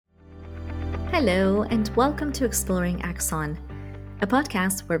Hello, and welcome to Exploring Axon, a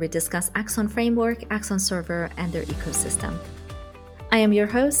podcast where we discuss Axon Framework, Axon Server, and their ecosystem. I am your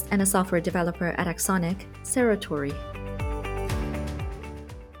host and a software developer at Axonic, Sarah Torrey.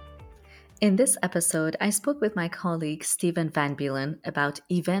 In this episode, I spoke with my colleague Stephen Van Beelen about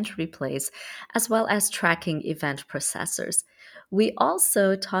event replays as well as tracking event processors. We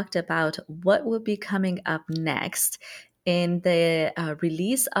also talked about what will be coming up next in the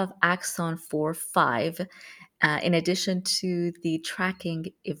release of Axon 4.5, in addition to the tracking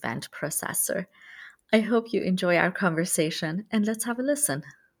event processor. I hope you enjoy our conversation, and let's have a listen.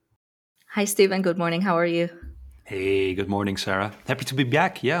 Hi, Stephen. Good morning. How are you? Hey, good morning, Sarah. Happy to be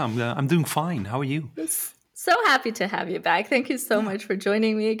back. Yeah, I'm doing fine. How are you? So happy to have you back. Thank you so much for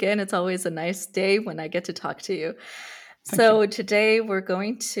joining me again. It's always a nice day when I get to talk to you. Thank you. Today we're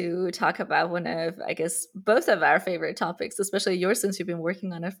going to talk about one of, I guess, both of our favorite topics, especially yours since you've been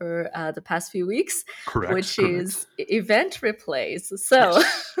working on it for the past few weeks, Correct. which is event replays.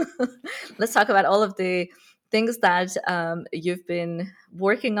 Yes. Let's talk about all of the things that you've been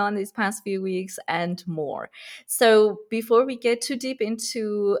working on these past few weeks and more. So before we get too deep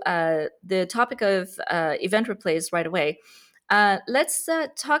into the topic of event replays right away, let's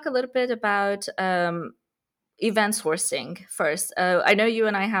talk a little bit about event sourcing first. I know you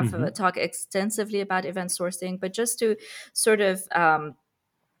and I have talked extensively about event sourcing, but just to sort of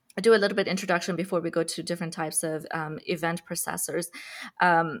do a little bit introduction before we go to different types of event processors.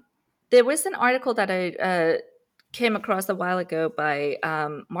 There was an article that I came across a while ago by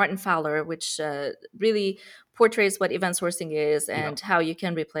Martin Fowler, which really portrays what event sourcing is and how you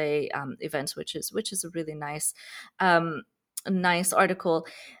can replay events, which is a really nice article.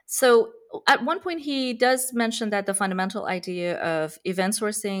 So at one point, he does mention that the fundamental idea of event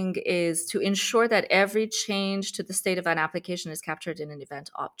sourcing is to ensure that every change to the state of an application is captured in an event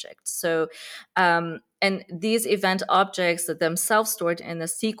object. So, and these event objects are themselves stored in a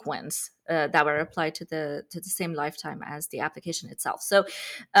sequence that were applied to the same lifetime as the application itself. So,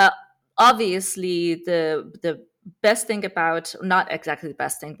 obviously, the best thing about, not exactly the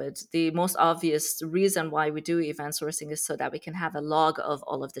best thing, but the most obvious reason why we do event sourcing is so that we can have a log of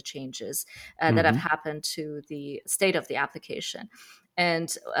all of the changes that have happened to the state of the application.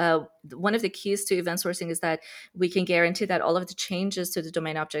 And one of the keys to event sourcing is that we can guarantee that all of the changes to the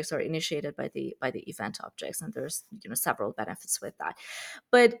domain objects are initiated by the event objects, and there's several benefits with that.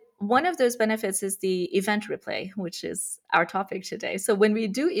 But one of those benefits is the event replay, which is our topic today. So when we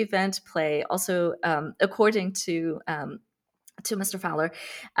do event play, also according to Mr. Fowler,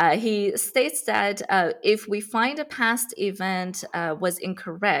 he states that if we find a past event was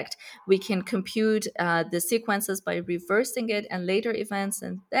incorrect, we can compute the sequences by reversing it and later events,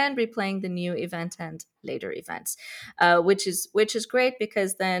 and then replaying the new event and later events, which is great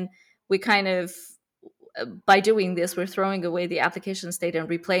because then we kind of, by doing this, we're throwing away the application state and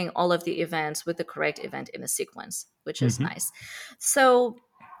replaying all of the events with the correct event in a sequence, which is nice. So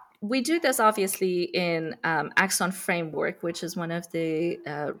we do this obviously in Axon Framework, which is one of the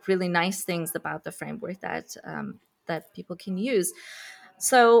really nice things about the framework that people can use.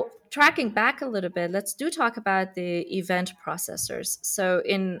 So tracking back a little bit, let's talk about the event processors. So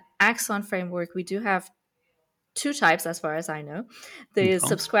in Axon Framework, we do have two types, as far as I know: the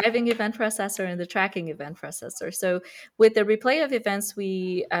subscribing event processor and the tracking event processor. So with the replay of events,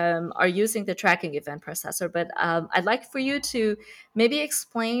 we are using the tracking event processor. But I'd like for you to maybe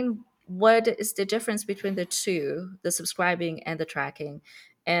explain what is the difference between the two, the subscribing and the tracking.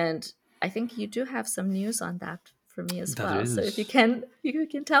 And I think you do have some news on that for me as well. So if you can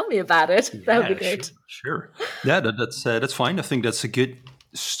tell me about it, that would be great. Sure. Yeah, that's fine. I think that's a good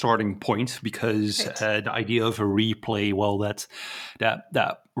starting point because the idea of a replay, well, that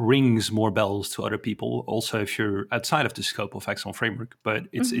rings more bells to other people. Also, if you're outside of the scope of Axon Framework, but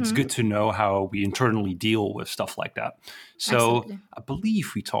it's good to know how we internally deal with stuff like that. So absolutely. I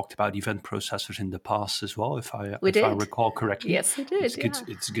believe we talked about event processors in the past as well, if I recall correctly. Yes, we did.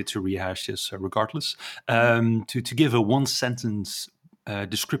 It's good to rehash this regardless. To give a one sentence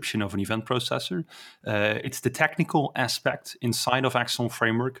description of an event processor. It's the technical aspect inside of Axon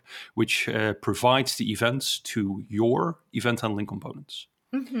Framework which provides the events to your event handling components.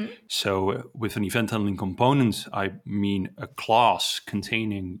 So with an event handling component, I mean a class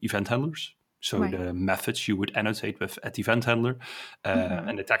containing event handlers. So the methods you would annotate with at event handler.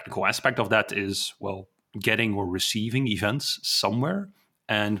 And the technical aspect of that is, well, getting or receiving events somewhere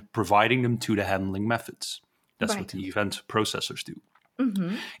and providing them to the handling methods. That's what the event processors do.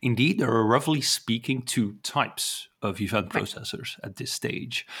 Indeed, there are roughly speaking two types of event Right. processors at this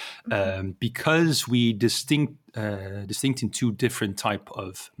stage, because we distinct in two different type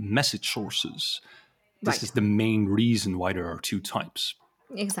of message sources. This Right. is the main reason why there are two types.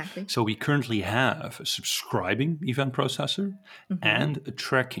 Exactly. So we currently have a subscribing event processor and a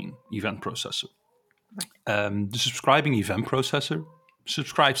tracking event processor. Right. The subscribing event processor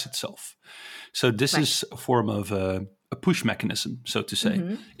subscribes itself. So this Right. is a form of a push mechanism, so to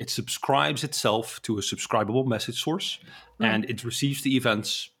say. It subscribes itself to a subscribable message source, Right. and it receives the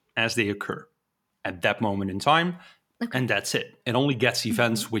events as they occur at that moment in time, Okay. and that's it. It only gets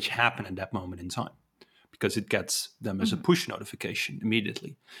events which happen at that moment in time, because it gets them as a push notification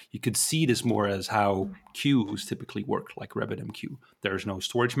immediately. You could see this more as how queues typically work, like RabbitMQ. There is no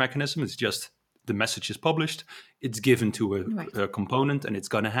storage mechanism. It's just the message is published, it's given to Right. a component, and it's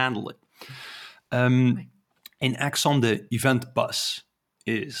going to handle it. Right. In Axon, the event bus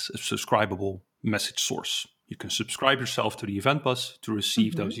is a subscribable message source. You can subscribe yourself to the event bus to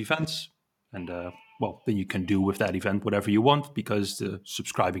receive those events, and then you can do with that event whatever you want, because the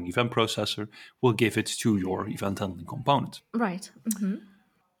subscribing event processor will give it to your event handling component. Right.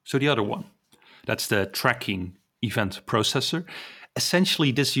 So the other one, that's the tracking event processor.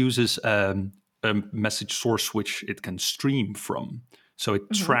 Essentially, this uses a message source which it can stream from. So it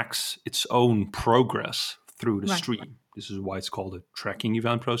tracks its own progress through the Right. stream. This is why it's called a tracking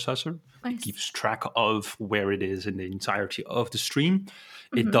event processor. It Nice. keeps track of where it is in the entirety of the stream.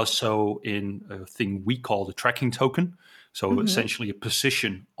 It does so in a thing we call the tracking token. So essentially a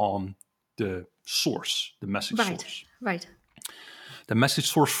position on the source, the message Right. source. Right. The message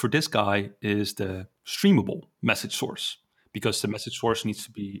source for this guy is the streamable message source, because the message source needs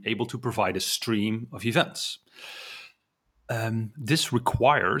to be able to provide a stream of events. This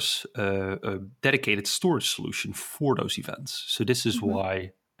requires a dedicated storage solution for those events. So this is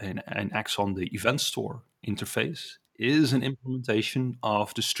why an Axon, the event store interface, is an implementation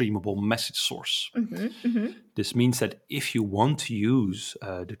of the streamable message source. This means that if you want to use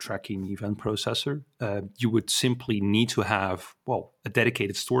the tracking event processor, you would simply need to have, a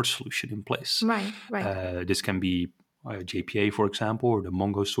dedicated storage solution in place. Right. Right. This can be JPA, for example, or the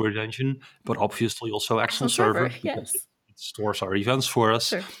Mongo storage engine, but obviously also Axon Axon Server. Server, because it Yes. stores our events for us.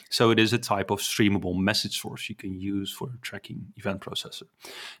 Sure. So it is a type of streamable message source you can use for a tracking event processor.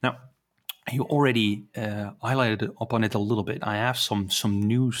 Now, you already highlighted upon it a little bit. I have some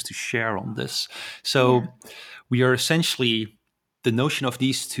news to share on this. So we are essentially, the notion of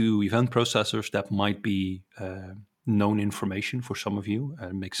these two event processors, that might be known information for some of you.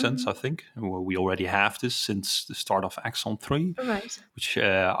 It makes sense, I think. Well, we already have this since the start of Axon 3, Right. which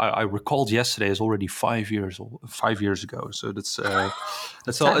I recalled yesterday is already 5 years ago. So that's Time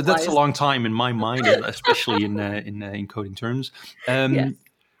that's a flies. long time in my mind, especially in coding terms. Yes.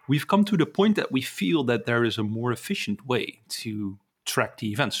 We've come to the point that we feel that there is a more efficient way to track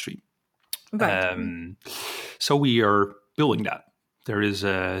the event stream. Right. So we are building that.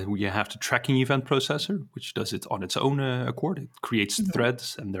 We have the tracking event processor, which does it on its own accord. It creates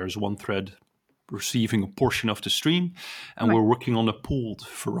threads, and there's one thread receiving a portion of the stream, and Right. we're working on a pooled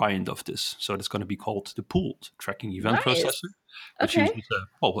variant of this. So it's going to be called the pooled tracking event Nice. processor, which Okay. uses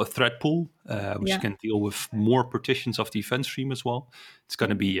a thread pool, which Yeah. can deal with more partitions of the event stream as well. It's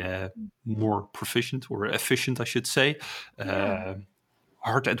going to be more proficient, or efficient, I should say.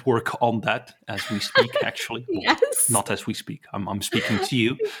 Hard at work on that as we speak, actually. Well, Yes. not as we speak. I'm speaking to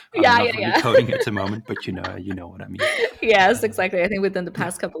you. I'm Yeah. not Yeah. really Yeah. coding at the moment, but you know what I mean. Yes. Exactly. I think within the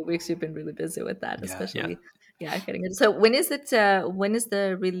past couple of weeks, you've been really busy with that, Yeah, yeah. especially. Yeah, getting it. So when is it? When is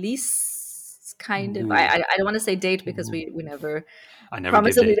the release? Kind of. Ooh, I don't want to say date because we never I never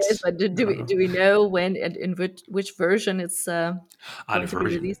promise give any days, dates. but do we know when and in which version it's The going to be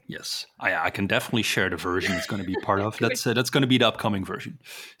version, released? yes, I can definitely share the version it's going to be part of. Great. That's going to be the upcoming version.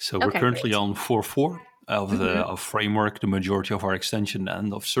 So we're Okay, currently great. on 4.4 of framework, the majority of our extension,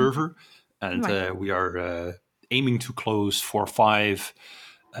 and of server, and Right. we are aiming to close 4.5.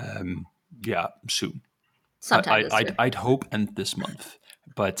 Soon. Sometime this year. I'd hope end this month,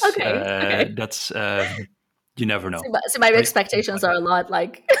 but Okay. Okay. that's you never know. So my Right? expectations are a lot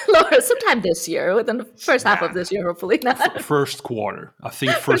like lower. Sometime this year, within the first half of Yeah, this year, hopefully not. first quarter. I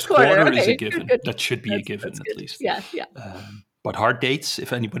think First first quarter. quarter is a Okay. Good. given. Good. That should be a That's given at good. least. Yeah. Yeah. But hard dates,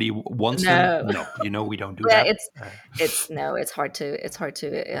 if anybody wants them, No. no, we don't do Yeah. that. It's hard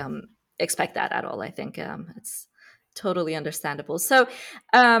to expect that at all. I think it's totally understandable. So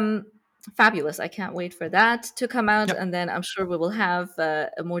fabulous! I can't wait for that to come out, Yep. and then I'm sure we will have a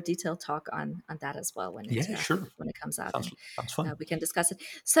more detailed talk on that as well Yeah, sure. when it comes out, and Sounds fun. we can discuss it.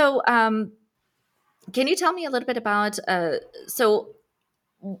 So can you tell me a little bit about so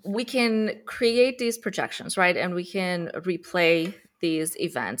we can create these projections, right? And we can replay these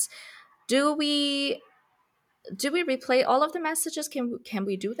events. Do we replay all of the messages? Can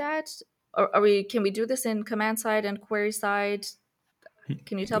we do that? Or can we do this in command side and query side?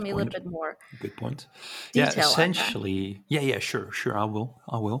 Can you tell Good me a little point. bit more Good point. Yeah, detail on that? essentially, yeah, sure, I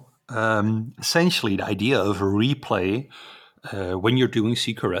will. Essentially, the idea of a replay when you're doing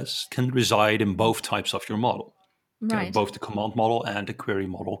CQRS can reside in both types of your model. Right. Both the command model and the query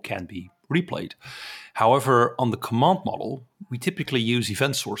model can be replayed. However, on the command model, we typically use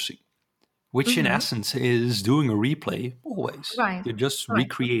event sourcing, which in Mm-hmm. essence is doing a replay always. Right. You're just Right.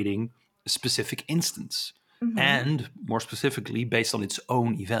 recreating a specific instance, Mm-hmm. and more specifically, based on its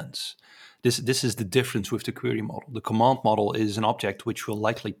own events. This is the difference with the query model. The command model is an object which will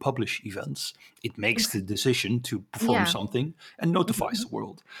likely publish events. It makes the decision to perform Yeah. something and notifies Mm-hmm. the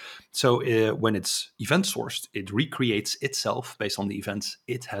world. So when it's event sourced, it recreates itself based on the events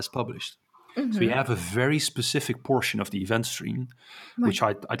it has published. So we Mm-hmm. have a very specific portion of the event stream, which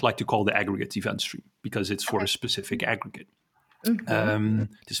Right. I'd like to call the aggregate event stream because it's for Okay. a specific aggregate. Mm-hmm.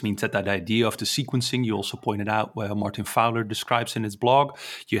 This means that idea of the sequencing you also pointed out, where Martin Fowler describes in his blog,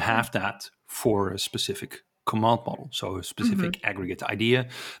 you Right. have that for a specific command model. So a Mm-hmm. specific aggregate idea,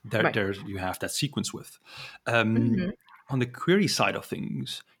 Right. there you have that sequence with. Um, Mm-hmm. on the query side of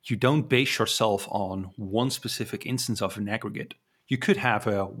things, you don't base yourself on one specific instance of an aggregate. You could have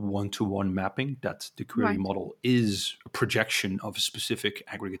a one-to-one mapping that the query Right. model is a projection of a specific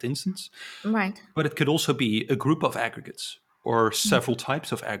aggregate instance, Right. but it could also be a group of aggregates or several Mhm.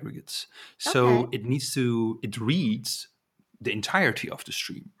 types of aggregates. Okay. So it reads the entirety of the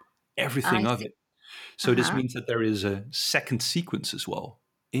stream, I everything of see. it. So this Uh-huh. means that there is a second sequence as well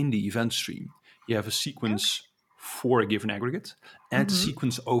in the event stream. You have a Okay. sequence for a given aggregate and a Mm-hmm.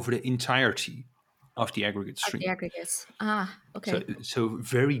 sequence over the entirety of the aggregate Of the stream. aggregates. Ah, So, okay.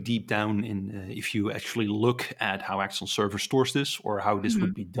 very deep down in, if you actually look at how Axon Server stores this or how this Mm-hmm.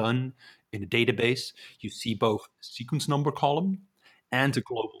 would be done in a database, you see both a sequence number column and a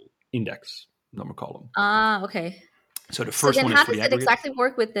global index number column. Ah, okay. So the So first then one is how for does the it aggregate. exactly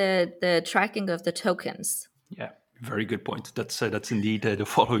work with the tracking of the tokens? Yeah, very good point. That's indeed the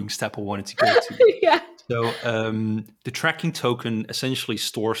following step I wanted to go to. Yeah. So the tracking token essentially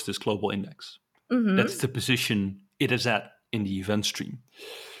stores this global index. That's Mm-hmm. the position it is at in the event stream.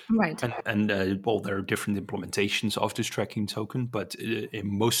 Right. And well, there are different implementations of this tracking token, but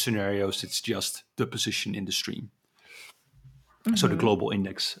in most scenarios, it's just the position in the stream. So the Mm-hmm. global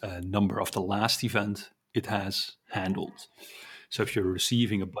index number of the last event it has handled. So if you're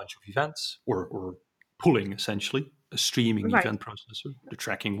receiving a bunch of events or pulling essentially a streaming Right. event processor, the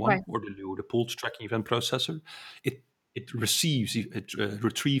tracking one, Right. or the pulled tracking event processor, it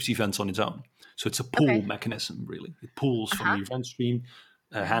retrieves events on its own. So it's a pull Okay. mechanism, really. It pulls from Uh-huh. the event stream,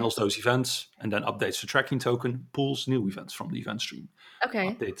 Right. handles those events, and then updates the tracking token, pulls new events from the event stream, Okay.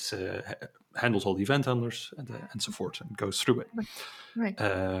 updates, handles all the event handlers, and so forth, and goes through it. Right. Right.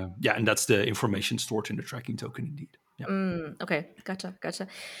 Yeah, and that's the information stored in the tracking token, indeed. Yeah. Okay. Gotcha. Gotcha.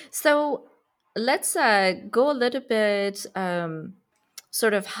 So let's go a little bit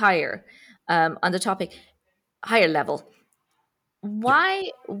sort of higher on the topic, higher level. Yeah.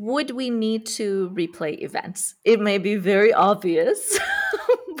 Why would we need to replay events? It may be very obvious,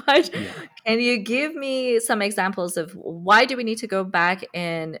 but Yeah. can you give me some examples of why do we need to go back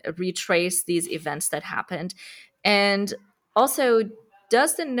and retrace these events that happened? And also,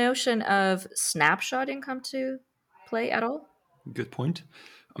 does the notion of snapshotting come to play at all? Good point.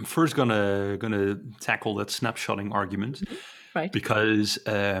 I'm first gonna tackle that snapshotting argument Mhm. Right. because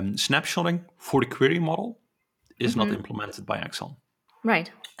snapshotting for the query model is not Hmm. implemented by Axon,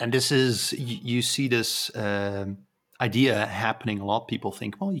 Right. and this is you see this idea happening a lot. People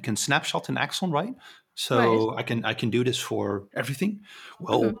think, well, you can snapshot in Axon, right? Right. So I can do this for everything. Hmm.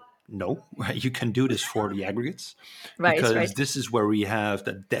 Well, no, you can do this for the aggregates Right. Right. because this is where we have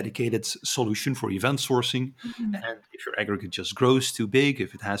that dedicated solution for event sourcing. Hmm. And if your aggregate just grows too big,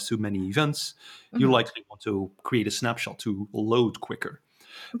 if it has too many events, you Hmm. likely want to create a snapshot to load quicker.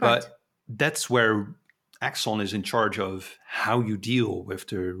 Right. But that's where Axon is in charge of how you deal with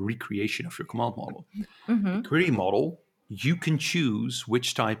the recreation of your command model. The Hmm. query model, you can choose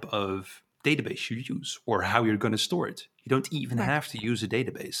which type of database you use or how you're going to store it. You don't even Right. have to use a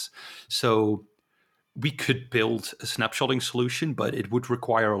database. So we could build a snapshotting solution, but it would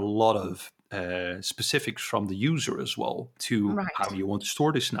require a lot of specifics from the user as well to how Right. do you want to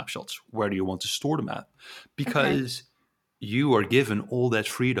store the snapshots? Where do you want to store them at? Okay. Because you are given all that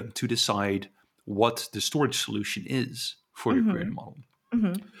freedom to decide what the storage solution is for your query Hmm. model.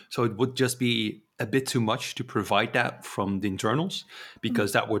 Mm-hmm. So it would just be a bit too much to provide that from the internals,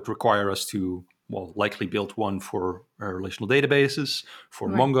 because Mm-hmm. that would require us to, well, likely build one for relational databases, for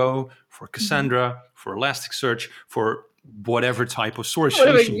Right. Mongo, for Mm-hmm. Cassandra, for Elasticsearch, for whatever type of storage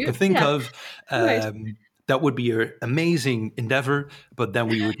Whatever solution you you, can think yeah, of. right. That would be an amazing endeavor, but then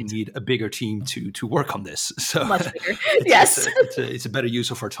we would need a bigger team to work on this. So Much bigger. it's it's Yes. a it's a better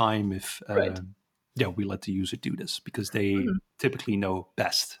use of our time if Right. yeah, we let the user do this, because they Mm-hmm. typically know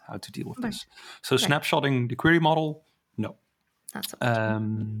best how to deal with Right. this. So Right. snapshotting the query model, no. Not so much.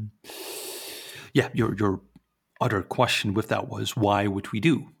 Um, yeah, your other question with that was, why would we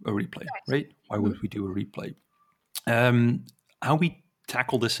do a replay, right? Why Mm-hmm. would we do a replay? How we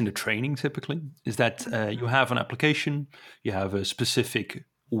tackle this in the training typically is that you have an application, you have a specific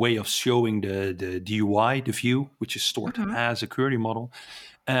way of showing the UI, the view, which is stored Mm-hmm. as a query model.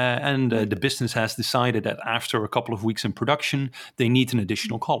 And the business has decided that after a couple of weeks in production, they need an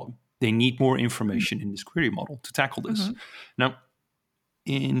additional column. They need more information in this query model to tackle this. Mm-hmm. Now,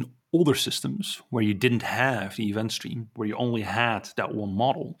 in older systems where you didn't have the event stream, where you only had that one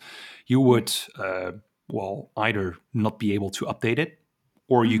model, you would, well, either not be able to update it,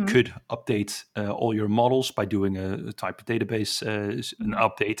 or you Mm-hmm. could update all your models by doing a type of database, an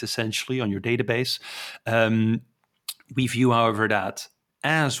update essentially on your database. We view, however, that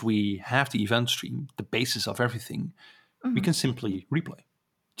as we have the event stream, the basis of everything, we Mm-hmm. can simply replay.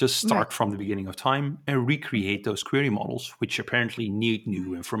 Just Right. start from the beginning of time and recreate those query models, which apparently need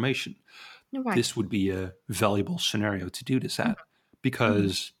new information. Right. This would be a valuable scenario to do this at, Mm-hmm.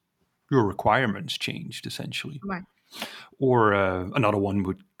 because your requirements changed essentially. Right. Or another one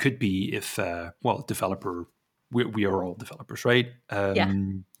could be if, well, developer, we are all developers, right? Yeah.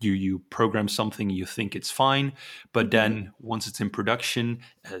 You program something, you think it's fine, but Mm-hmm. then once it's in production,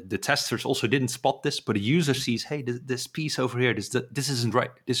 the testers also didn't spot this, but a user sees, hey, this piece over here, this isn't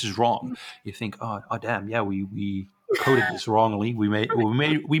right, this is wrong. You think, oh damn, yeah, we coded this wrongly.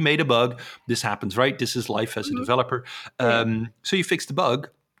 We made a bug. This happens, right? This is life as a Mm-hmm. developer. Yeah. So you fix the bug.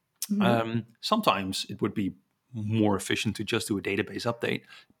 Mm-hmm. Sometimes it would be more efficient to just do a database update,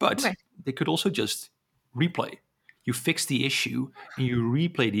 but Right. they could also just replay. You fix the issue and you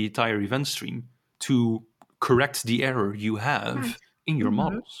replay the entire event stream to correct the error you Right. have in your Mm-hmm.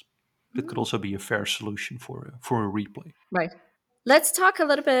 models. That could also be a fair solution for a replay. Right. Let's talk a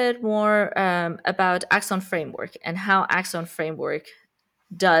little bit more about Axon Framework and how Axon Framework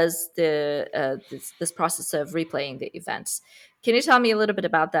does this process of replaying the events. Can you tell me a little bit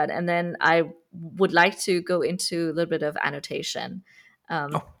about that? And then I would like to go into a little bit of annotation,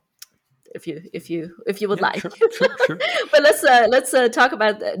 um, Oh, if you would yeah, like. sure. But let's talk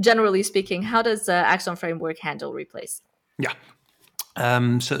about generally speaking, how does Axon Framework handle replays? Yeah.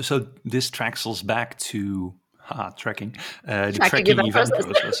 So this tracks us back to tracking the Tracking tracking event event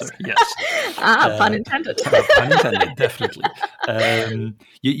processes. processor. Yes. Pun intended. Pun intended, definitely.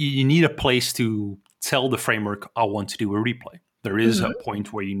 You need a place to tell the framework, I want to do a replay. There is a Hmm.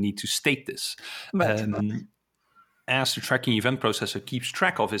 point where you need to state this. Right. As the tracking event processor keeps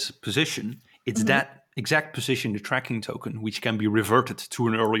track of its position, it's Hmm. that exact position, the tracking token, which can be reverted to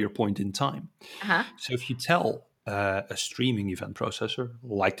an earlier point in time. Uh-huh. So if you tell a streaming event processor,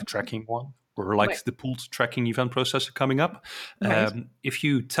 like the tracking one, or Right. like the pooled tracking event processor coming up, Right. if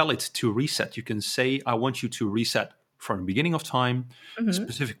you tell it to reset, you can say, I want you to reset from the beginning of time, a Hmm.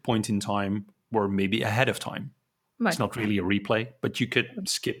 specific point in time, or maybe ahead of time. It's Right. not really a replay, but you could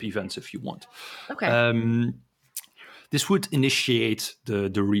skip events if you want. Okay. This would initiate the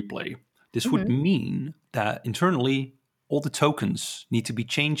replay. This would Hmm. mean that internally, all the tokens need to be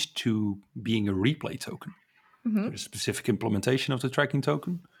changed to being a replay token. Hmm. So a specific implementation of the tracking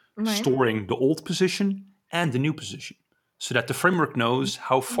token, Right. storing the old position and the new position, so that the framework knows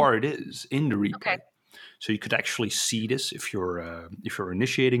how far it is in the Okay. replay. So you could actually see this if you're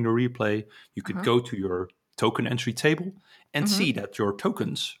initiating the replay. You could Uh-huh. go to your token entry table and Hmm. see that your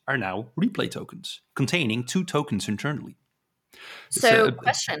tokens are now replay tokens containing 2 tokens internally. It's So,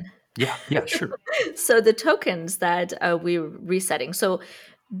 question. yeah, sure. So the tokens that we're resetting. So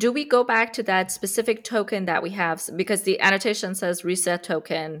do we go back to that specific token that we have? Because the annotation says reset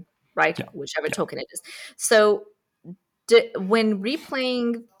token, right? Yeah, Whichever yeah, token it is. So when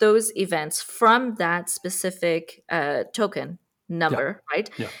replaying those events from that specific token yeah, number, right?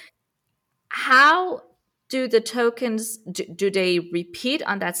 yeah. How do the tokens do they repeat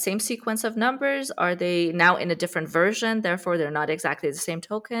on that same sequence of numbers? Are they now in a different version, therefore they're not exactly the same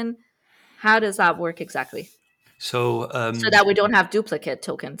token? How does that work exactly? So So that we don't have duplicate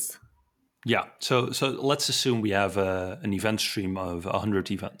tokens. yeah, so let's assume we have an event stream of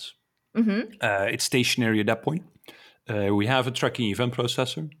 100 events. Mm-hmm. It's stationary at that point. we have a tracking event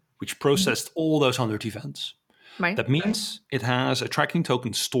processor which processed all those 100 events. Right. That means it has a tracking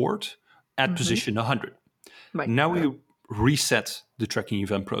token stored at position 100. Right. Now we reset the tracking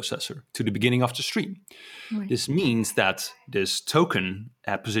event processor to the beginning of the stream. Right. This means that this token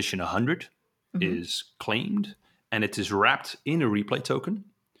at position 100 is claimed, and it is wrapped in a replay token,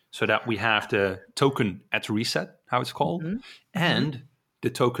 so that we have the token at reset, how it's called, and the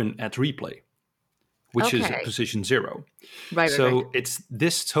token at replay, which is at position 0. Right. So it's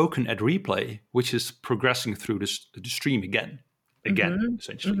this token at replay which is progressing through the stream again,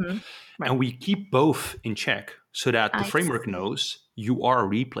 essentially. Right. And we keep both in check so that the framework knows you are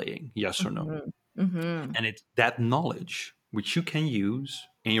replaying, yes or no. And it's that knowledge which you can use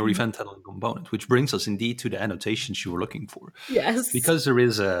in your event handling component, which brings us indeed to the annotations you were looking for. Yes. Because there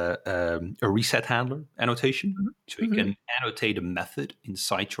is a reset handler annotation, so you can annotate a method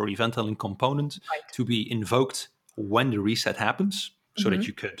inside your event handling component to be invoked when the reset happens, so that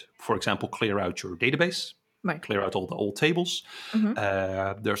you could, for example, clear out your database, clear out all the old tables.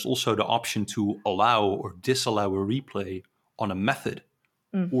 There's also the option to allow or disallow a replay on a method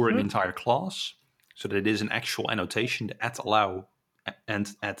or an entire class, so that it is an actual annotation, the at allow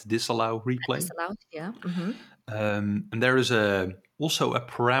and at disallow replay. Disallowed, yeah. And there is also a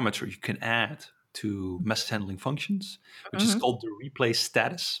parameter you can add to message handling functions, which is called the replay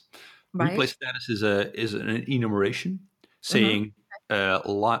status. Right. Replay status is an enumeration saying at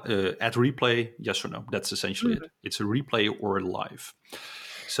replay, yes or no. That's essentially it. It's a replay or a live.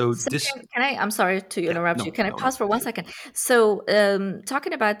 So this. Can I? I'm sorry to interrupt you. Can I pause for 1 second? So,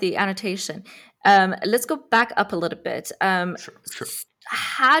 talking about the annotation, let's go back up a little bit. Sure.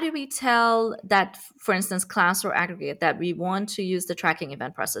 How do we tell that, for instance, class or aggregate, that we want to use the tracking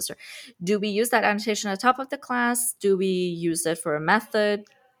event processor? Do we use that annotation at the top of the class? Do we use it for a method?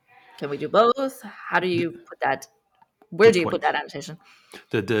 Can we do both? How do you put that? Where do you put that annotation?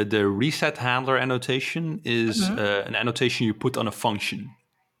 The reset handler annotation is an annotation you put on a function.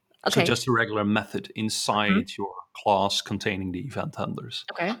 Okay. So just a regular method inside your class containing the event handlers.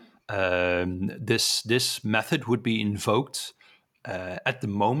 Okay. This method would be invoked at the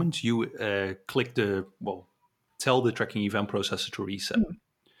moment you tell the tracking event processor to reset.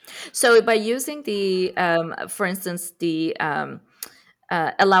 So by using the, for instance, the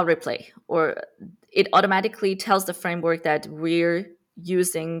allow replay, or it automatically tells the framework that we're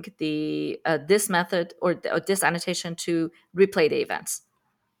using the this method or this annotation to replay the events.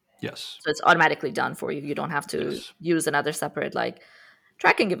 Yes. So it's automatically done for you. You don't have to use another separate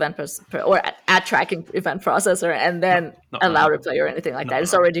tracking event or add tracking event processor and then allow replay or anything like that.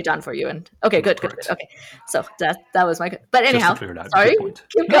 It's already done for you. And okay, good. Okay, so that was my. But anyhow, sorry.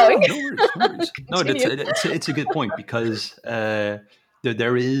 Keep going. No worries. No, it's a good point, because there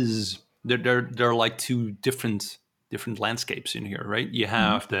are like two different landscapes in here, right? You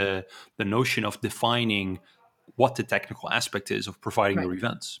have the notion of defining what the technical aspect is of providing your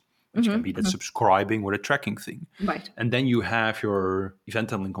events, which can be the subscribing or the tracking thing. Right. And then you have your event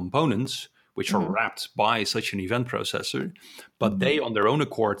handling components, which are wrapped by such an event processor, but they on their own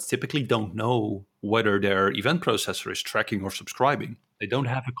accord typically don't know whether their event processor is tracking or subscribing. They don't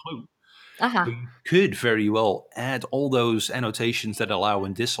have a clue. So you could very well add all those annotations that allow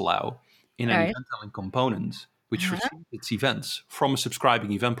and disallow in an event handling component, which receives its events from a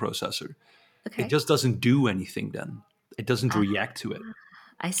subscribing event processor. Okay. It just doesn't do anything then. It doesn't react to it.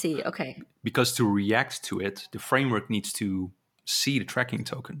 I see. Okay. Because to react to it, the framework needs to see the tracking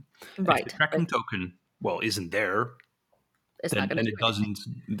token. Right. If the tracking token, isn't there,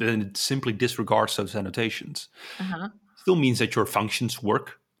 then it simply disregards those annotations. Still means that your functions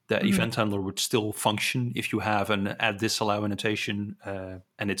work. The event handler would still function if you have an add disallow annotation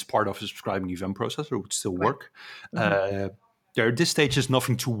and it's part of a subscribing event processor. It would still work. There at this stage is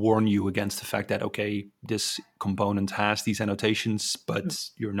nothing to warn you against the fact that, okay, this component has these annotations, but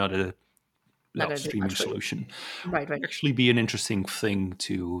you're not a streaming solution. Right. Actually be an interesting thing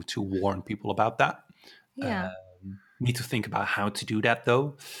to warn people about that. Yeah. Need to think about how to do that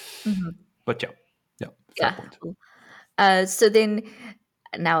though. But fair point. So then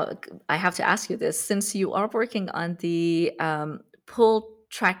now I have to ask you this, since you are working on the pull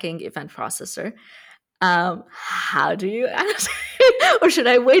tracking event processor, how do you annotate? Or should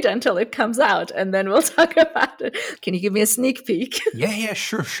I wait until it comes out and then we'll talk about it? Can you give me a sneak peek? Yeah,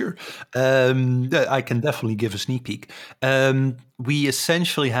 sure. I can definitely give a sneak peek. We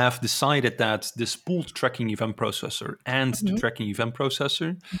essentially have decided that this pooled tracking event processor and the tracking event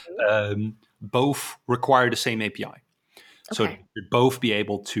processor both require the same API. So they both be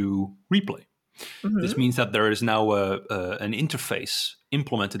able to replay. This means that there is now an interface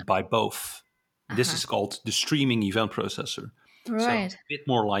implemented by both This Uh-huh. is called the streaming event processor. So a Right. bit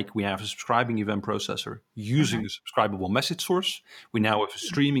more like we have a subscribing event processor Uh-huh. using a subscribable message source. We now have a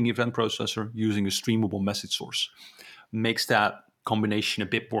streaming event processor using a streamable message source. Makes that combination a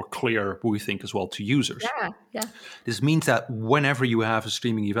bit more clear, we think, as well to users. Yeah. Yeah. This means that whenever you have a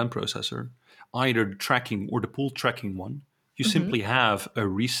streaming event processor, either the tracking or the pool tracking one, you Hmm. simply have a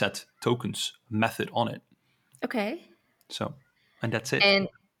reset tokens method on it. Okay. So, and that's it. And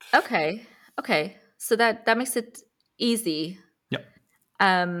okay. Okay. So that makes it easy. Yeah.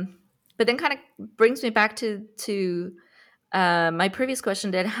 Um, but then kind of brings me back to my previous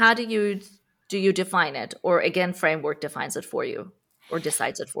question. Then, how do you define it, or again, framework defines it for you, or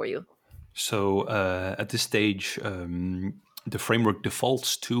decides it for you? So at this stage, the framework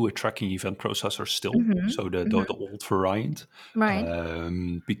defaults to a tracking event processor still, Hmm. so the Hmm. old variant, Right.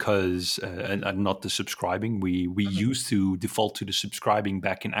 because and not the subscribing. We Hmm. used to default to the subscribing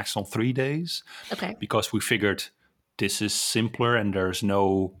back in Axon 3 days Okay. because we figured this is simpler and there's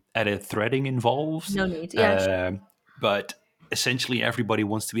no added threading involved. No need. Yeah. Sure. Um but essentially, everybody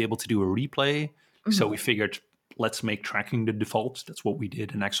wants to be able to do a replay, so we Hmm. figured let's make tracking the default. That's what we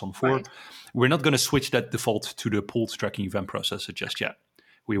did in Axon 4. Right. We're not going to switch that default to the pooled tracking event processor just yet.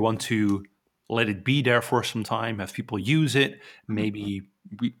 We want to let it be there for some time, have people use it. Maybe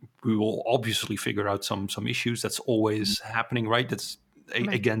we will obviously figure out some issues. That's always happening, right? That's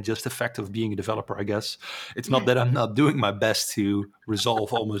Right. again just the fact of being a developer, I guess. It's not Yeah. that I'm not doing my best to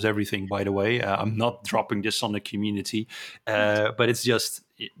resolve almost everything, by the way. I'm not dropping this on the community, Right. but it's just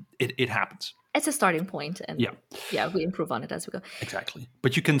it happens. It's a starting point, and Yeah, yeah, we improve on it as we go. exactly.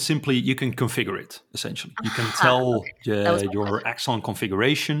 But you can configure it essentially. You can Aha. tell Okay. That was my your question. Axon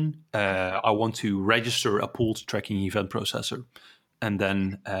configuration. I want to register a pooled tracking event processor, and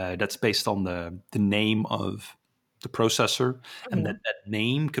then that's based on the name of the processor, and Mhm. that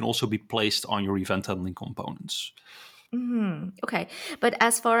name can also be placed on your event handling components. Okay. But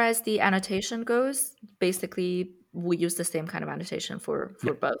as far as the annotation goes, basically we use the same kind of annotation Yeah. for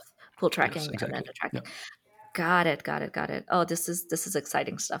both pull Yes. tracking and then Exactly. the Yeah. tracking. Got it. Got it. Got it. Oh, this is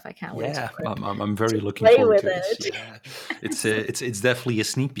exciting stuff. I can't wait Yeah, for it I'm to very looking play forward with to this. it. Yeah, it's definitely a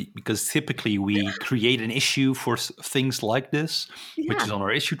sneak peek because typically we create an issue for things like this, which Yeah. is on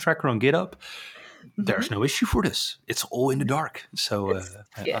our issue tracker on GitHub. Hmm. There's no issue for this. It's all in the dark. So It's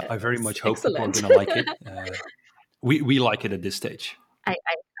I very yes, much hope people are excellent. going to like it. We like it at this stage.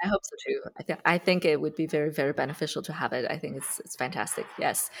 I hope so too. I think it would be very, very beneficial to have it. I think it's fantastic.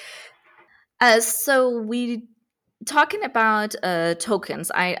 Yes. So we talking about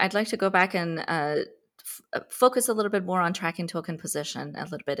tokens. I'd like to go back and focus a little bit more on tracking token position a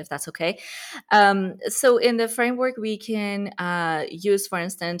little bit, if that's okay. So in the framework, we can use, for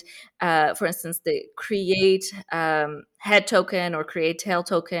instance, the create head token or create tail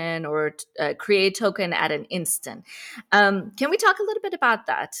token or create token at an instant. Can we talk a little bit about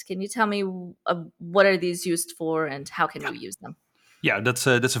that? Can you tell me what are these used for and how can we use them? Yeah, that's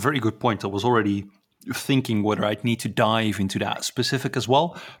a very good point. I was already thinking whether I'd need to dive into that specific as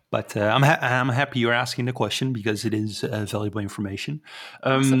well, but I'm happy you're asking the question because it is valuable information.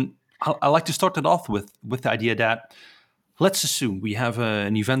 Awesome. I like to start it off with the idea that let's assume we have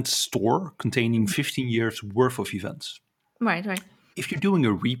an event store containing 15 years worth of events. Right, right. If you're doing a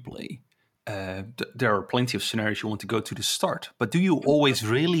replay, there are plenty of scenarios you want to go to the start, but do you always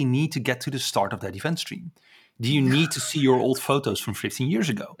really need to get to the start of that event stream? Do you need to see your old photos from 15 years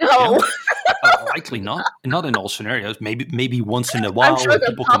ago? No, Likely not. Not in all scenarios. Maybe once in a I'm while sure when they'll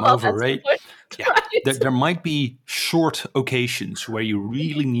people pop come up over, at some right? point. Yeah, Right. there might be short occasions where you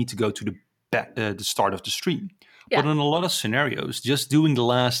really need to go to the start of the stream. But Yeah. in a lot of scenarios, just doing the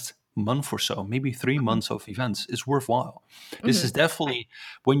last month or so, maybe 3 months Mhm. of events is worthwhile. This is Mhm. definitely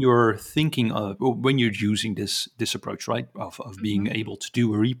when you're thinking of, or when you're using this approach, right, of being Mhm. able to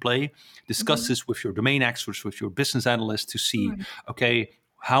do a replay. Discuss Mhm. this with your domain experts, with your business analysts to see, Right. okay,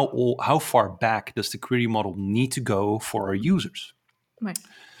 how far back does the query model need to go for our users? Right.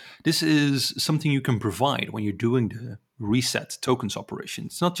 This is something you can provide when you're doing the reset tokens operation.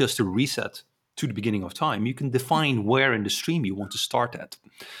 It's not just a reset to the beginning of time. You can define where in the stream you want to start at.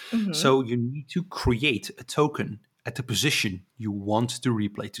 Mhm. So you need to create a token at the position you want the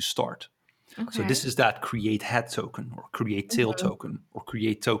replay to start. So Okay. this is that create head token or create tail Mhm. token or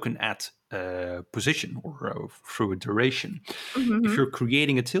create token at position or through a duration. If Mhm. you're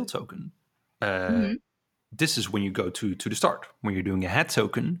creating a tail token, uh, Mhm. this is when you go to the start. When you're doing a head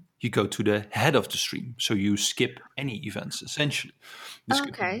token, you go to the head of the stream. So you skip any events, essentially. This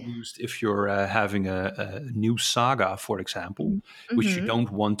could be Okay. used if you're having a new saga, for example, Mhm. which you Mhm.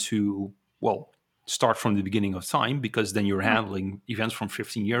 don't want to, well, start from the beginning of time, because then you're handling events from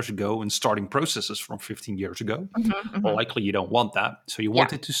 15 years ago and starting processes from 15 years ago. Likely you don't want that. So you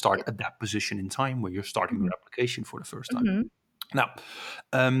want it to start at that position in time where you're starting your application for the first time. Now,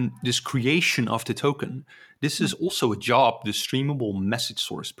 this creation of the token, this is also a job the streamable message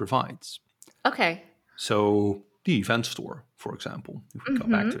source provides. Okay. So the event store, for example, if we go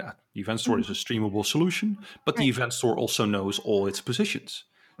back to that, the event store is a streamable solution, but the event store also knows all its positions.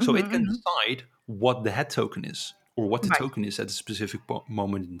 So it can decide what the head token is, or what the token is at a specific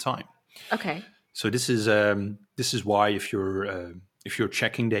moment in time. Okay. So this is why if you're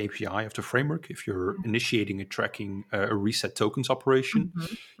checking the API of the framework, if you're initiating a reset tokens operation,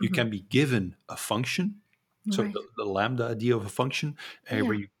 you can be given a function. So the Lambda idea of a function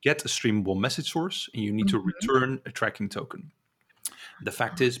where you get a streamable message source and you need to return a tracking token. The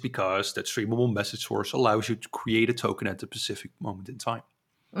fact is because that streamable message source allows you to create a token at a specific moment in time.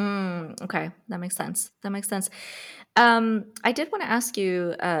 Okay, that makes sense. I did want to ask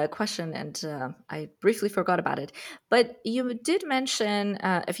you a question, and I briefly forgot about it. But you did mention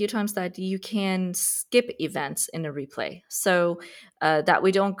a few times that you can skip events in a replay, so that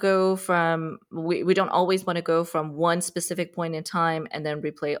we don't always want to go from one specific point in time and then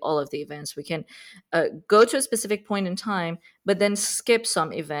replay all of the events. We can go to a specific point in time, but then skip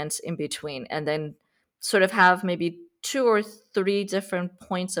some events in between, and then sort of have maybe 2 or 3 different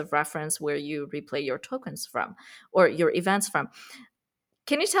points of reference where you replay your tokens from or your events from.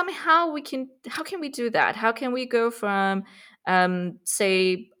 Can you tell me how can we do that? How can we go from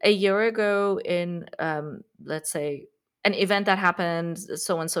say a year ago in let's say an event that happened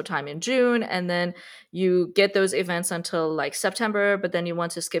so and so time in June, and then you get those events until like September, but then you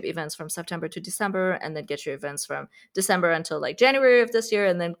want to skip events from September to December, and then get your events from December until like January of this year,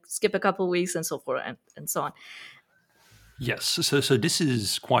 and then skip a couple weeks and so forth and so on. Yes, so this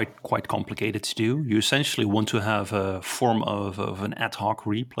is quite complicated to do. You essentially want to have a form of an ad hoc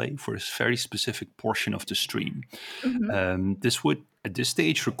replay for a very specific portion of the stream. This would, at this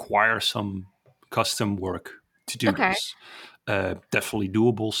stage, require some custom work to do this. Definitely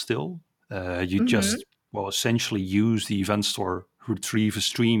doable still. You just, essentially use the event store, retrieve a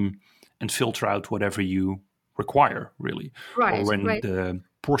stream, and filter out whatever you require, really. Or when the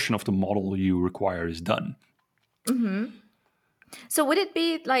portion of the model you require is done. So would it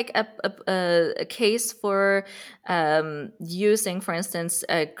be like a case for using, for instance,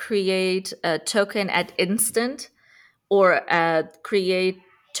 create a token at instant, or create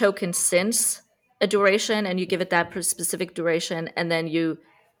token since a duration, and you give it that specific duration, and then you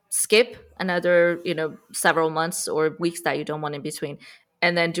skip another, several months or weeks that you don't want in between,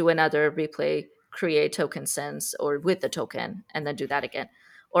 and then do another replay, create token since or with the token, and then do that again?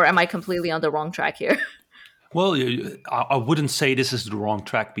 Or am I completely on the wrong track here? Well, I wouldn't say this is the wrong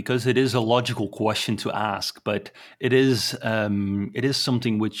track, because it is a logical question to ask, but it is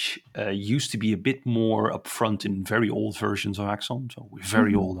something which used to be a bit more upfront in very old versions of Axon. So with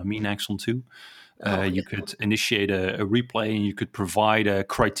very old, I mean Axon 2. You could initiate a replay, and you could provide a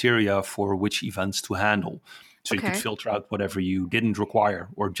criteria for which events to handle. So you could filter out whatever you didn't require,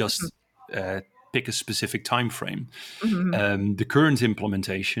 or just pick a specific time frame. The current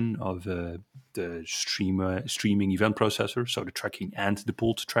implementation of the streaming event processor, so the tracking and the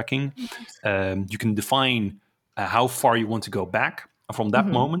pooled tracking, you can define how far you want to go back. From that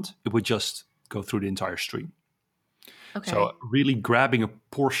moment, it would just go through the entire stream. So really grabbing a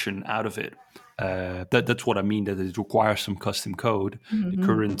portion out of it, that's what I mean, that it requires some custom code. The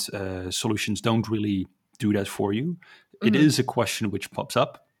current solutions don't really do that for you. It is a question which pops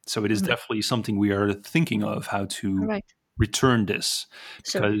up. So it is definitely something we are thinking of, how to return this.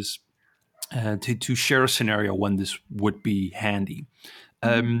 Because to share a scenario when this would be handy.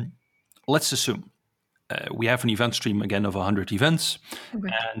 Let's assume we have an event stream again of 100 events,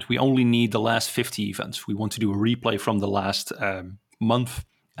 and we only need the last 50 events. We want to do a replay from the last month,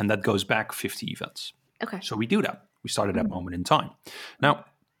 and that goes back 50 events. So we do that. We start at that moment in time. Now,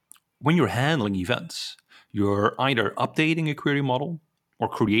 when you're handling events, you're either updating a query model or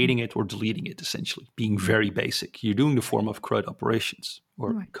creating it or deleting it, essentially, being very basic. You're doing the form of CRUD operations,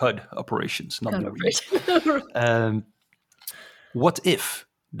 or CUD operations, not the what if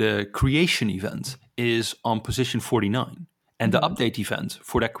the creation event is on position 49 and the update event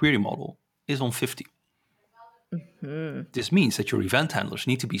for that query model is on 50? This means that your event handlers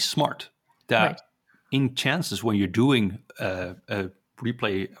need to be smart, that in chances when you're doing a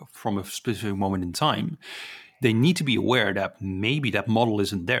replay from a specific moment in time, they need to be aware that maybe that model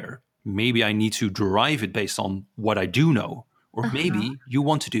isn't there. Maybe I need to derive it based on what I do know. Or maybe you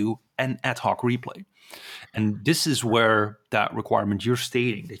want to do an ad hoc replay. And this is where that requirement you're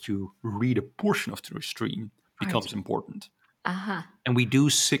stating that you read a portion of the stream becomes important. Uh-huh. And we do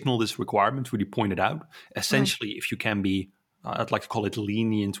signal this requirement, really point it out. Essentially, if you can be, I'd like to call it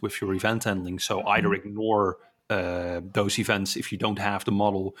lenient with your event handling. So either ignore those events if you don't have the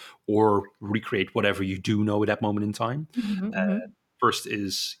model, or recreate whatever you do know at that moment in time. First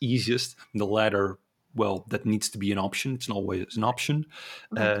is easiest. The latter, well, that needs to be an option. It's not always an option.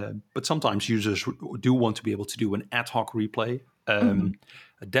 But sometimes users do want to be able to do an ad hoc replay.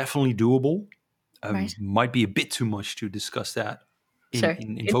 Definitely doable. Might be a bit too much to discuss that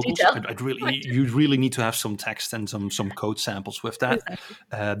in vocals. You really need to have some text and some code samples with that.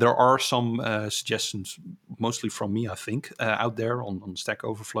 Exactly. There are some suggestions, mostly from me, I think, out there on Stack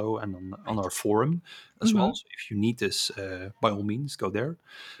Overflow and on our forum as well. So if you need this, by all means, go there.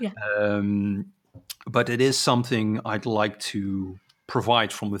 Yeah. But it is something I'd like to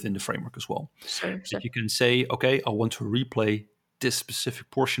provide from within the framework as well. Sure. That you can say, okay, I want to replay this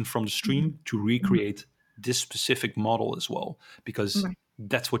specific portion from the stream to recreate this specific model as well, because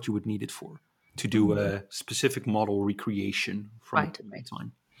that's what you would need it for, to do a specific model recreation from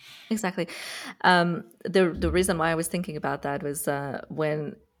time. Exactly. The reason why I was thinking about that was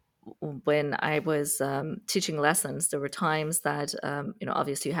when I was teaching lessons, there were times that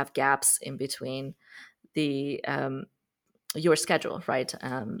obviously you have gaps in between the your schedule, right?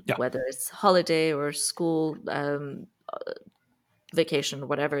 Whether it's holiday or school, vacation, or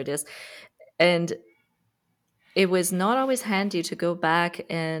whatever it is. And it was not always handy to go back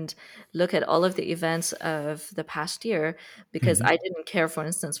and look at all of the events of the past year, because I didn't care, for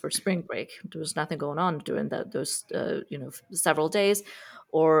instance, for spring break. There was nothing going on during those several days,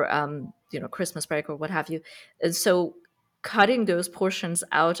 or Christmas break or what have you. And so cutting those portions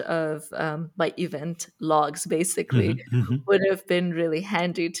out of my event logs basically would have been really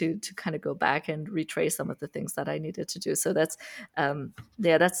handy to kind of go back and retrace some of the things that I needed to do. So that's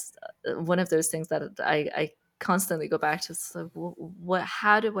that's one of those things that I constantly go back to. So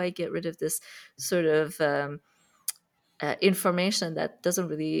how do I get rid of this sort of information that doesn't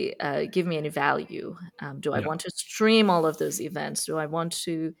really give me any value? Do I want to stream all of those events? Do I want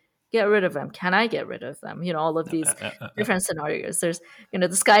to get rid of them? Can I get rid of them? All of these different scenarios. There's,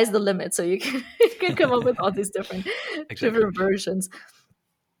 the sky's the limit. So you can come up with all these different different versions.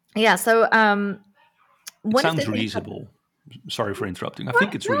 Yeah. So it sounds reasonable. Sorry for interrupting. I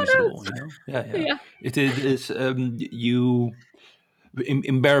think it's reasonable. Yeah. It is. You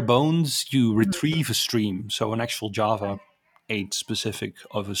in bare bones, you retrieve a stream, so an actual Java 8 specific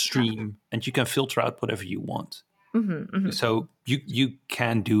of a stream, and you can filter out whatever you want. So you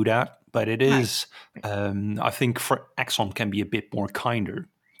can do that, but it is, I think, for Axon can be a bit more kinder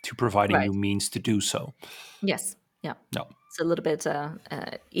to providing you means to do so. Yes. Yeah. No. It's a little bit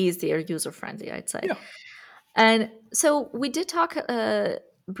easier, user-friendly, I'd say. Yeah. And so we did talk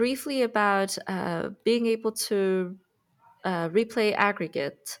briefly about being able to replay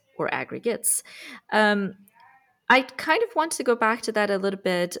aggregate or aggregates. I kind of want to go back to that a little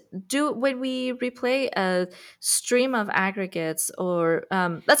bit. When we replay a stream of aggregates, or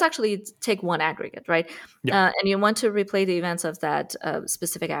let's actually take one aggregate, right? And you want to replay the events of that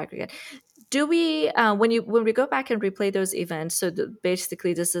specific aggregate. Do we, when we go back and replay those events, so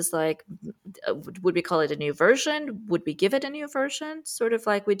basically this is like, would we call it a new version? Would we give it a new version? Sort of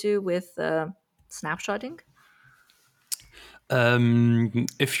like we do with snapshotting?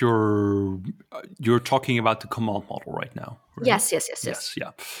 If you're talking about the command model right now, right? Yes.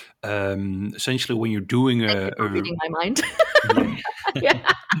 Yeah. Essentially, when you're doing reading my mind.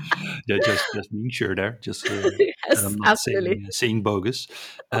 Just being sure there. Just yes, not saying bogus.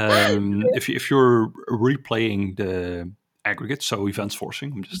 If you're replaying the aggregate, so event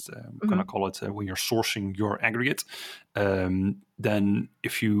sourcing, I'm just going to call it when you're sourcing your aggregate, then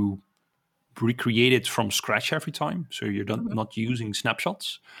if you recreate it from scratch every time, so you're not using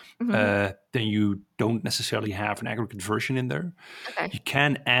snapshots, then you don't necessarily have an aggregate version in there. You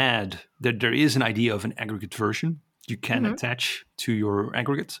can add that there is an idea of an aggregate version you can attach to your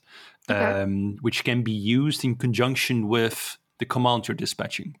aggregate, which can be used in conjunction with the command you're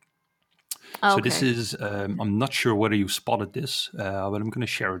dispatching. So this is, I'm not sure whether you spotted this, but I'm going to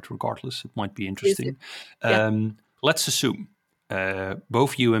share it regardless. It might be interesting. Let's assume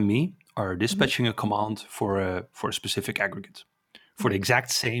both you and me are dispatching a command for a specific aggregate, for the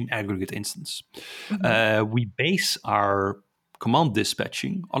exact same aggregate instance. We base our command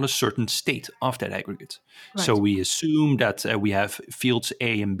dispatching on a certain state of that aggregate. So we assume that we have fields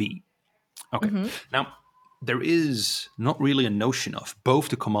A and B. Okay. Now, there is not really a notion of both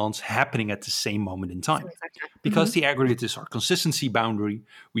the commands happening at the same moment in time. Because the aggregate is our consistency boundary,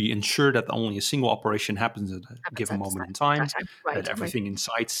 we ensure that only a single operation happens at a given moment in time, that everything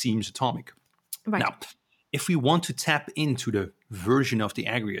inside seems atomic. Now, if we want to tap into the version of the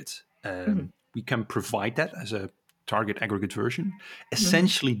aggregate, we can provide that as a target aggregate version,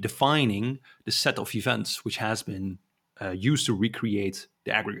 essentially defining the set of events which has been used to recreate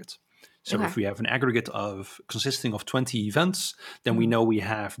the aggregate. So if we have an aggregate consisting of 20 events, then we know we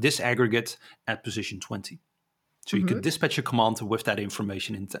have this aggregate at position 20. So you could dispatch a command with that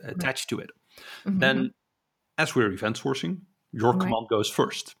information attached to it. Then, as we're event sourcing, your command goes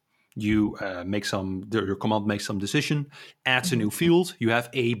first. You your command makes some decision, adds a new field. You have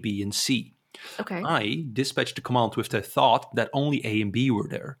A, B, and C. I dispatched the command with the thought that only A and B were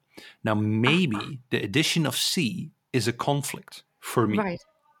there. Now, maybe the addition of C is a conflict for me.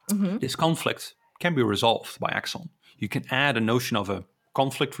 This conflict can be resolved by Axon. You can add a notion of a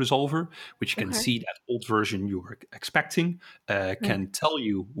conflict resolver, which can see that old version you were expecting, can tell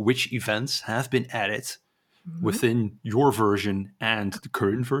you which events have been added within your version and the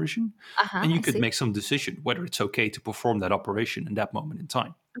current version. And you could make some decision whether it's okay to perform that operation in that moment in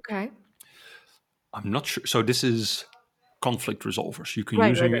time. I'm not sure. So this is conflict resolvers. You can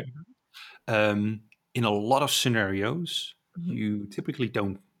use it. In a lot of scenarios, you typically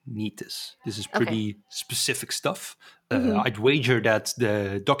don't need this. This is pretty specific stuff. I'd wager that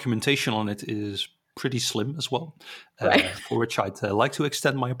the documentation on it is pretty slim as well, for which I'd like to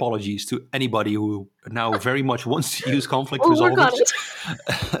extend my apologies to anybody who now very much wants to use conflict resolvers.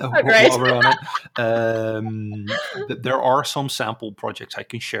 While we're on it. There are some sample projects I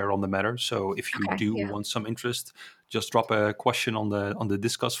can share on the matter. So if you want some interest, just drop a question on the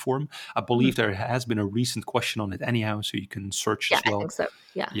Discuss forum. I believe there has been a recent question on it anyhow, so you can search as well. I think so.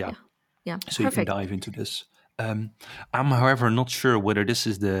 Yeah. So you can dive into this. I'm, however, not sure whether this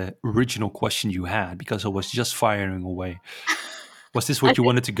is the original question you had, because I was just firing away. Was this what you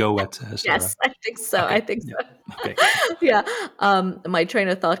wanted to go at, Sarah? Yes, I think so. Okay. My train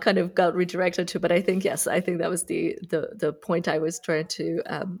of thought kind of got redirected to, but I think that was the point I was trying to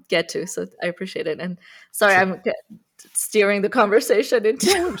get to. So I appreciate it. And sorry, I'm steering the conversation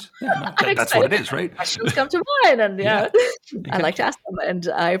into. That's what it is, right? Questions come to mind, and I like to ask them, and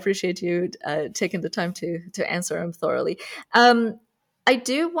I appreciate you taking the time to answer them thoroughly. I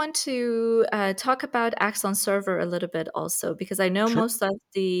do want to talk about Axon Server a little bit also, because I know most of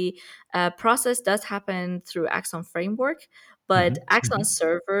the process does happen through Axon Framework, but Axon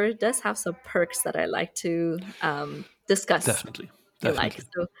Server does have some perks that I like to discuss. Definitely.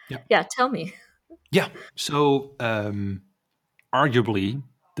 So, tell me. Yeah. So, arguably,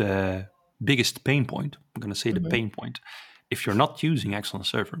 the biggest pain point, I'm going to say the pain point, if you're not using Axon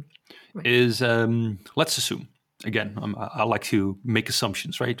Server, is, let's assume, again, I like to make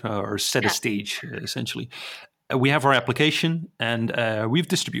assumptions, right? Or set a stage, essentially. We have our application, and we've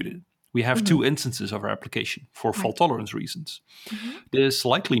distributed it. We have two instances of our application for fault tolerance reasons. This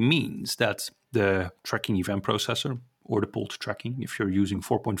likely means that the tracking event processor, or the pulled tracking, if you're using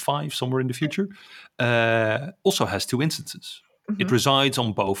 4.5 somewhere in the future, also has two instances. It resides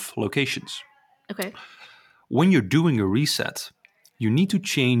on both locations. When you're doing a reset, you need to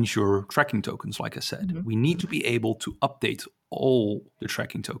change your tracking tokens, like I said. We need to be able to update all the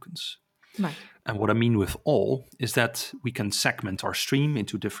tracking tokens. And what I mean with all is that we can segment our stream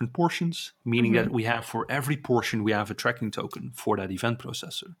into different portions, meaning that we have, for every portion, we have a tracking token for that event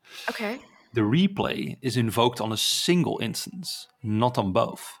processor. The replay is invoked on a single instance, not on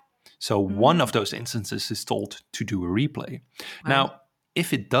both. So one of those instances is told to do a replay. Now,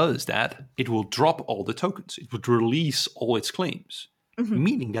 if it does that, it will drop all the tokens. It would release all its claims,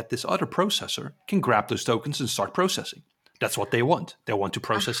 meaning that this other processor can grab those tokens and start processing. That's what they want. They want to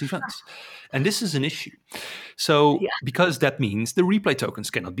process events. And this is an issue. So because that means the replay tokens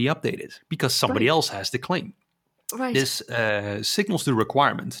cannot be updated because somebody else has the claim. This signals the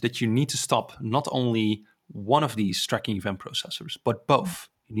requirement that you need to stop not only one of these tracking event processors, but both.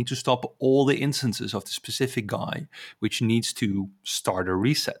 You need to stop all the instances of the specific guy, which needs to start a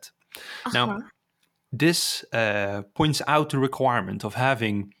reset. Now, this points out the requirement of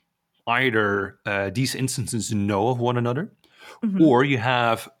having either these instances know of one another, or you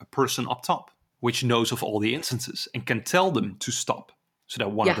have a person up top which knows of all the instances and can tell them to stop so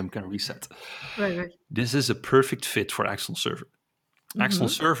that one of them can reset. This is a perfect fit for Axon Server. Axon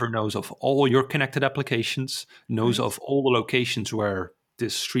Server knows of all your connected applications, knows of all the locations where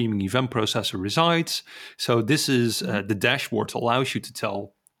this streaming event processor resides. So this is the dashboard allows you to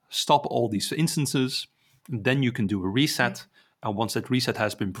tell, stop all these instances, and then you can do a reset. And once that reset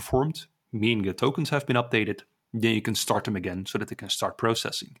has been performed, meaning the tokens have been updated, then you can start them again so that they can start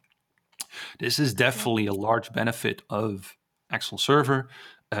processing. This is definitely a large benefit of Axon Server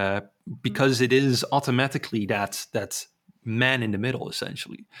because it is automatically that man in the middle,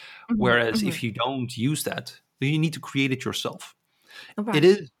 essentially. Whereas if you don't use that, then you need to create it yourself. Right. It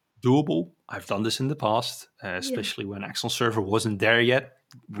is doable. I've done this in the past, especially when Axon Server wasn't there yet.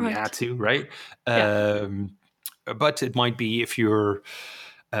 We had to, right? But it might be if you're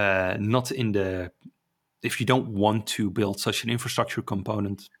not in the, if you don't want to build such an infrastructure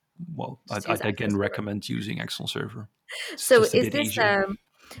component, well, I'd again recommend using Axon Server. It's so just a bit easier.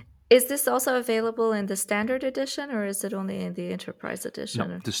 Is this also available in the standard edition, or is it only in the enterprise edition?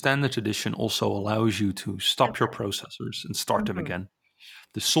 No, the standard edition also allows you to stop your processors and start them again.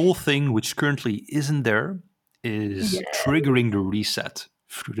 The sole thing which currently isn't there is triggering the reset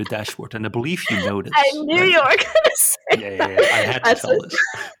through the dashboard. And I believe you know this. I knew you were going to say that. I had to tell this.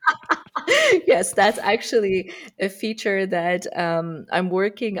 Yes, that's actually a feature that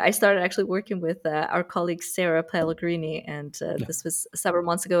I started actually working with our colleague Sarah Pellegrini, and this was several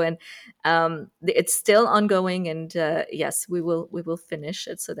months ago, and it's still ongoing, and yes, we will finish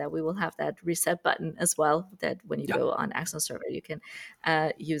it so that we will have that reset button as well, that when you go on Axon Server, you can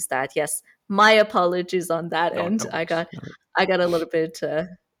use that. Yes, my apologies on that end. I got a little bit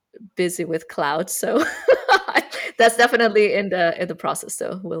busy with cloud, so that's definitely in the process.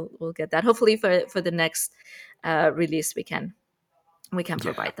 So we'll get that. Hopefully for the next release we can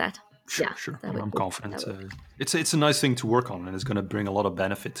provide that. Sure. I'm confident. It's a nice thing to work on, and it's going to bring a lot of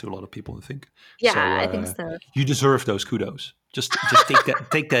benefit to a lot of people, I think. Yeah, so, I think so. You deserve those kudos. Just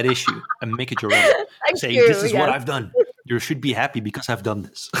take that issue and make it your own. Say, this is what I've done. You should be happy because I've done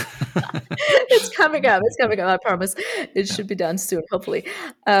this. It's coming up. I promise. It should be done soon, hopefully.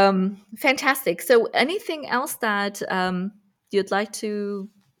 Fantastic. So anything else that you'd like to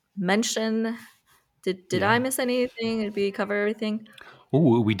mention? Did I miss anything? Did we cover everything?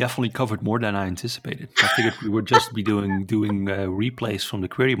 Oh, we definitely covered more than I anticipated. I figured we would just be doing replays from the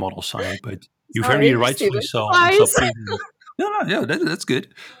query model side, but you very rightfully so. That's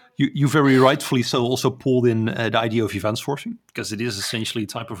good. You very rightfully so also pulled in the idea of event sourcing, because it is essentially a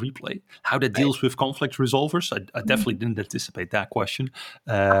type of replay. How that deals with conflict resolvers, I definitely didn't anticipate that question.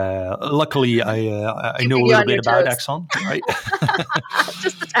 Luckily, I know a little bit about Axon, right?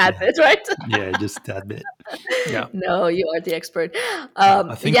 Just a tad bit, right? Yeah, just a tad bit. Yeah. No, you are the expert.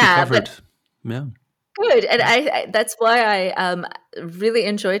 I think we covered. Good, and I that's why I really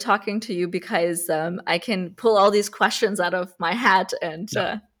enjoy talking to you, because I can pull all these questions out of my hat, and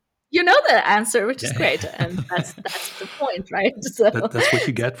you know the answer, which is great, and that's the point, right? So that's what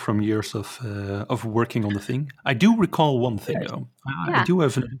you get from years of working on the thing. I do recall one thing though. I do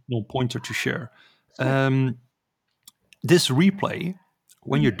have an additional pointer to share. Sure. This replay,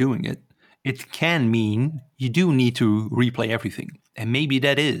 when you're doing it, it can mean you do need to replay everything. And maybe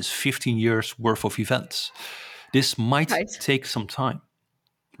that is 15 years worth of events. This might take some time,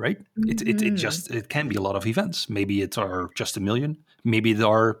 right? It can be a lot of events. Maybe it are just 1 million. Maybe there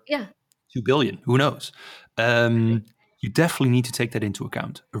are 2 billion. Who knows? You definitely need to take that into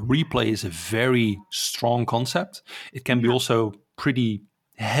account. A replay is a very strong concept. It can be also pretty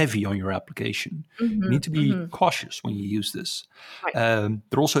heavy on your application. You need to be cautious when you use this.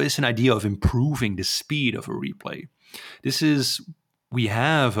 There also is an idea of improving the speed of a replay. We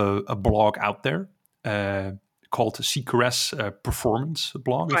have a blog out there called the CQRS Performance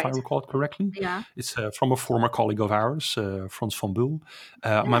blog, if I recall it correctly. Yeah. It's from a former colleague of ours, Frans van Buul.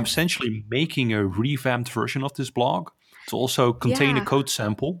 I'm essentially making a revamped version of this blog to also contain a code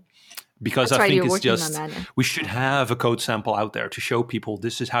sample. Because I think it's just, we should have a code sample out there to show people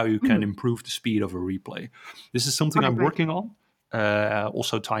this is how you can improve the speed of a replay. This is something I'm working on,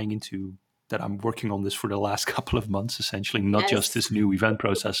 also tying into that I'm working on this for the last couple of months, essentially, not just this new event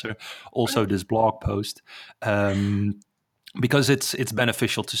processor, also this blog post, because it's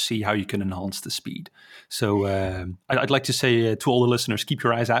beneficial to see how you can enhance the speed. So I'd like to say to all the listeners, keep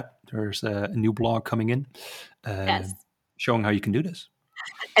your eyes out. There's a new blog coming in showing how you can do this.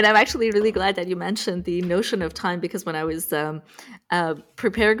 And I'm actually really glad that you mentioned the notion of time, because when I was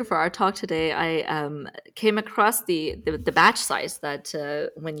preparing for our talk today, I came across the batch size that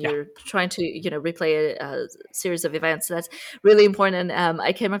when you're trying to replay a series of events, that's really important. And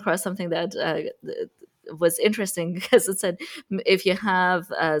I came across something that was interesting, because it said if you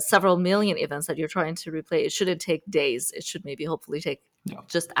have several million events that you're trying to replay, it shouldn't take days. It should maybe hopefully take Yeah.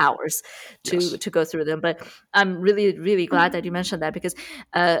 just hours Yes. to go through them. But I'm really, really glad that you mentioned that, because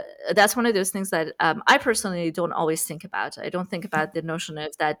that's one of those things that I personally don't always think about. I don't think about the notion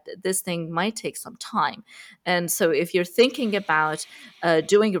of that this thing might take some time. And so if you're thinking about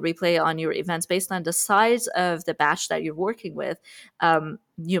doing a replay on your events based on the size of the batch that you're working with,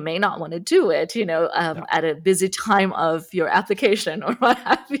 you may not want to do it, Yeah. at a busy time of your application or what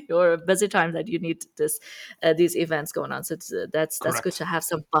have you, or a busy time that you need these events going on. So that's good Correct. to have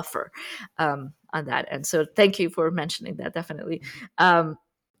some buffer on that. And so thank you for mentioning that, definitely.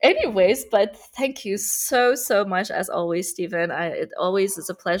 Anyways, but thank you so much as always, Stephen. It always is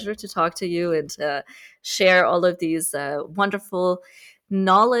a pleasure to talk to you and share all of these wonderful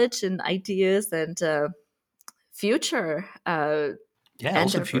knowledge and ideas and future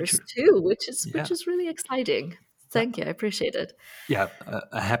Also endeavors future. too, which Yeah. is really exciting. Thank you. I appreciate it. Yeah,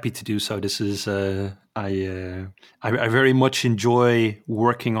 happy to do so. This is I very much enjoy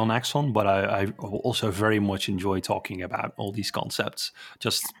working on Axon, but I also very much enjoy talking about all these concepts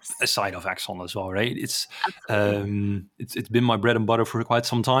just Yes, aside of Axon as well, right? absolutely. It's been my bread and butter for quite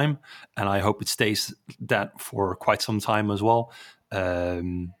some time, and I hope it stays that for quite some time as well.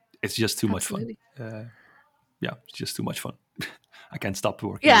 It's just too much fun. Absolutely. Yeah, it's just too much fun. I can't stop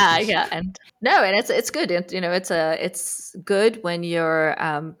working with Yeah, this. yeah, and no, and it's good. It's good when your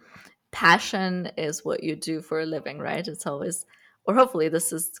passion is what you do for a living, right? It's always, or hopefully,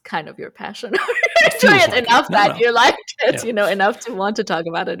 this is kind of your passion. It You're doing feels it like it. enough No, that no. you like it, Yeah. enough to want to talk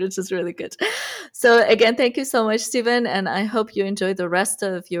about it, which is really good. So again, thank you so much, Stephen, and I hope you enjoy the rest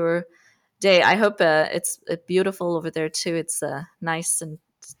of your day. I hope it's beautiful over there too. It's nice and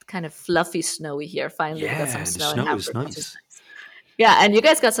kind of fluffy snowy here. Finally, we got some Yeah, the snow in snow is Hamburg, which is nice. nice. Yeah, and you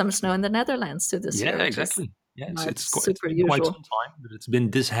guys got some snow in the Netherlands too this Yeah, year, which is exactly. Yeah, not it's super been quite usual. some time that it's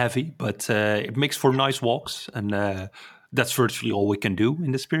been this heavy, but it makes for nice walks, and that's virtually all we can do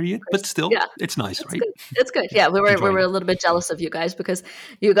in this period. But still, Yeah, it's nice, it's right? good. It's good. Yeah, we Enjoying were a it. little bit jealous of you guys because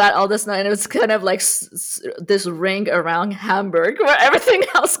you got all the snow, and it was kind of like this ring around Hamburg where everything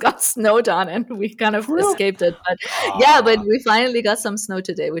else got snowed on, and we kind of For real? escaped it. But yeah, but Ah, we finally got some snow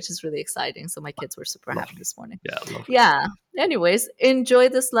today, which is really exciting. So my kids were super happy lovely. this morning. Yeah, lovely. Yeah. Anyways, enjoy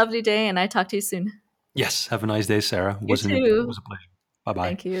this lovely day, and I talk to you soon. Yes, have a nice day, Sarah. You It too. was a pleasure. Bye bye.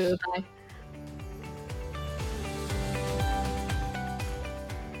 Thank you. Bye.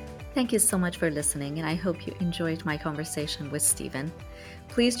 Thank you so much for listening, and I hope you enjoyed my conversation with Stephen.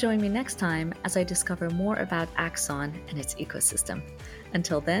 Please join me next time as I discover more about Axon and its ecosystem.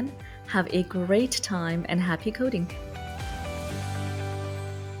 Until then, have a great time and happy coding.